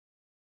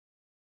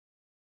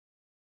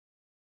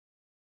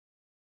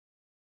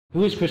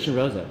Who is Christian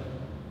Rosa?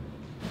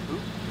 Who?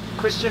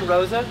 Christian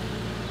Rosa?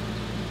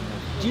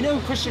 Do you know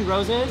who Christian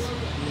Rosa is?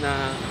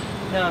 Nah.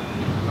 No.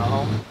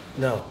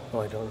 No.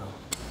 No, I don't know.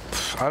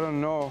 I don't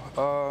know.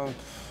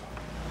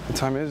 What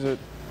time is it?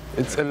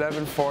 It's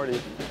 11:40.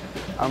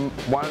 I'm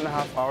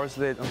 1.5 hours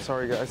late. I'm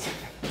sorry, guys.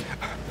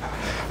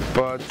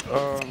 But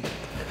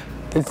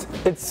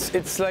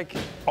it's like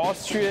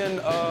Austrian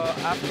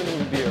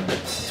afternoon beer.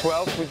 At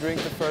 12 we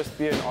drink the first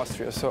beer in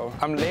Austria, so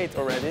I'm late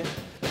already.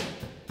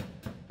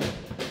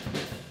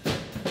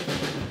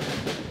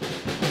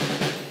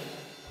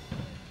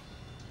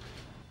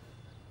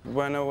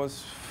 When I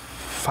was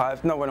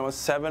when I was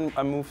 7,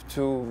 I moved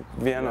to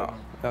Vienna,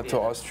 to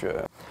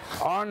Austria.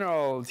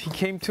 Arnold, he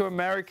came to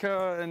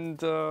America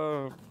and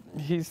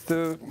he's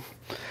the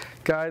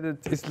guy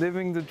that is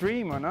living the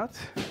dream, or not?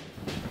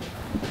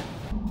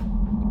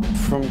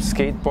 From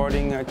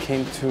skateboarding I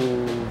came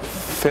to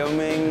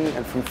filming,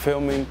 and from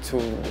filming to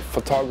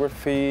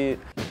photography.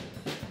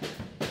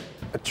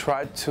 I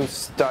tried to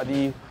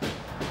study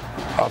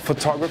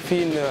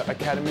photography in the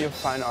Academy of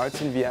Fine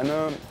Arts in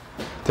Vienna.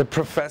 The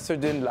professor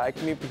didn't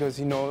like me because,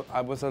 you know,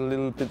 I was a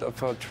little bit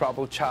of a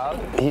troubled child.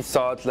 He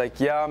thought like,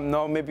 yeah,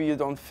 no, maybe you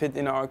don't fit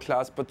in our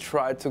class, but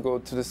try to go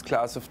to this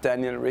class of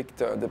Daniel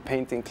Richter, the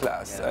painting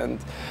class. Yeah. And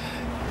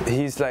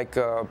he's like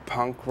a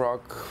punk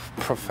rock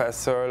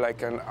professor,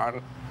 like an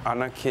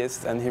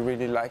anarchist, and he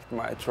really liked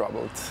my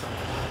troubled.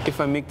 If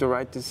I make the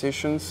right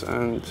decisions,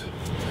 and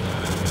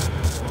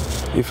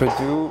if I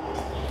do,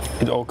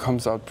 it all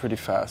comes out pretty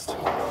fast.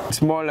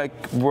 It's more like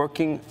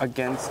working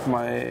against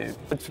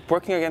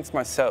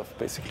myself,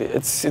 basically.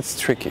 It's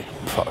tricky.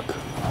 Fuck.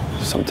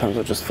 Sometimes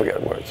I just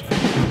forget words.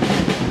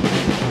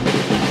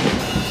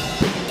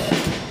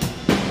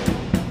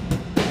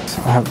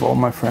 I have all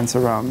my friends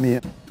around me,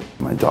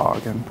 my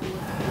dog, and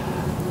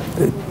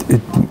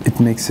it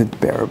makes it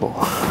bearable.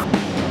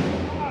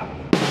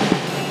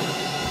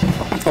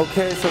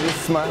 Okay, so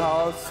this is my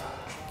house.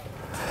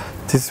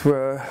 This is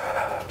where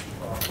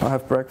I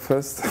have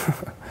breakfast.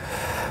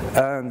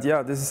 And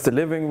yeah, this is the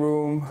living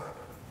room.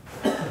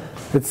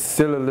 It's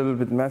still a little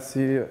bit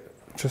messy. I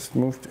just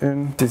moved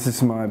in. This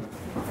is my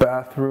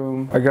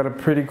bathroom. I got a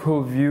pretty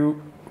cool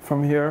view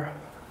from here.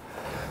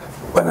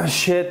 When I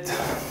shit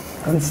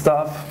and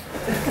stuff,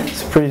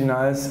 it's pretty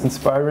nice,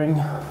 inspiring.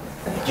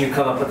 Did you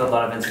come up with a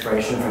lot of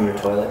inspiration from your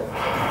toilet?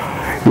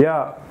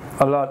 Yeah,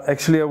 a lot.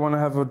 Actually, I want to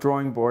have a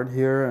drawing board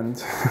here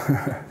and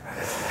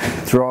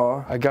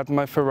draw. I got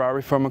my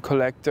Ferrari from a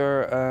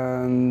collector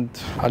and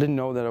I didn't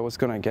know that I was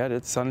gonna get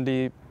it.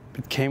 Suddenly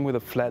it came with a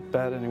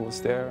flatbed and it was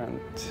there, and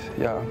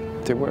yeah,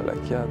 they were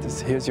like, yeah,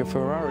 here's your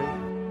Ferrari.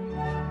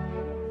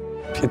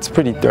 It's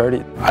pretty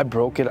dirty. I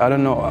broke it, I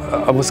don't know,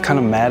 I was kind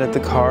of mad at the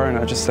car and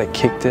I just like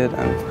kicked it,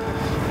 and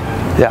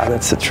yeah,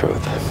 that's the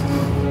truth.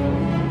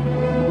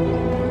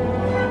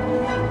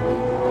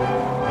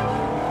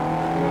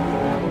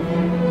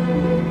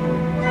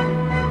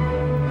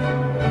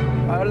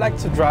 I like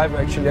to drive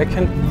actually. I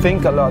can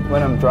think a lot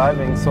when I'm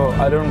driving, so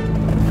I don't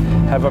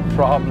have a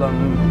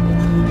problem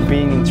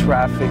being in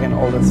traffic and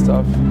all that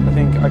stuff. I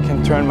think I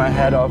can turn my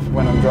head off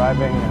when I'm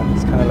driving, and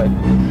it's kind of like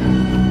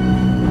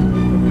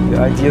the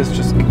ideas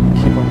just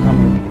keep on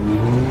coming.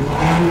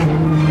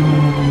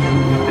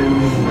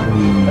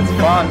 That's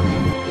fun.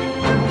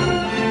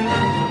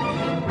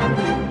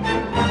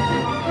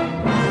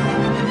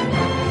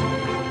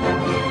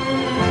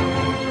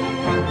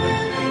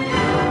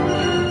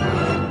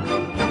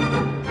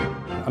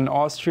 An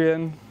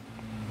Austrian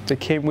that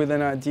came with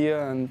an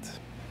idea and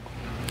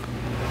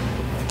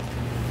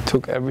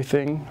took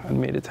everything and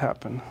made it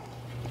happen.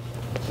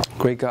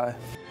 Great guy.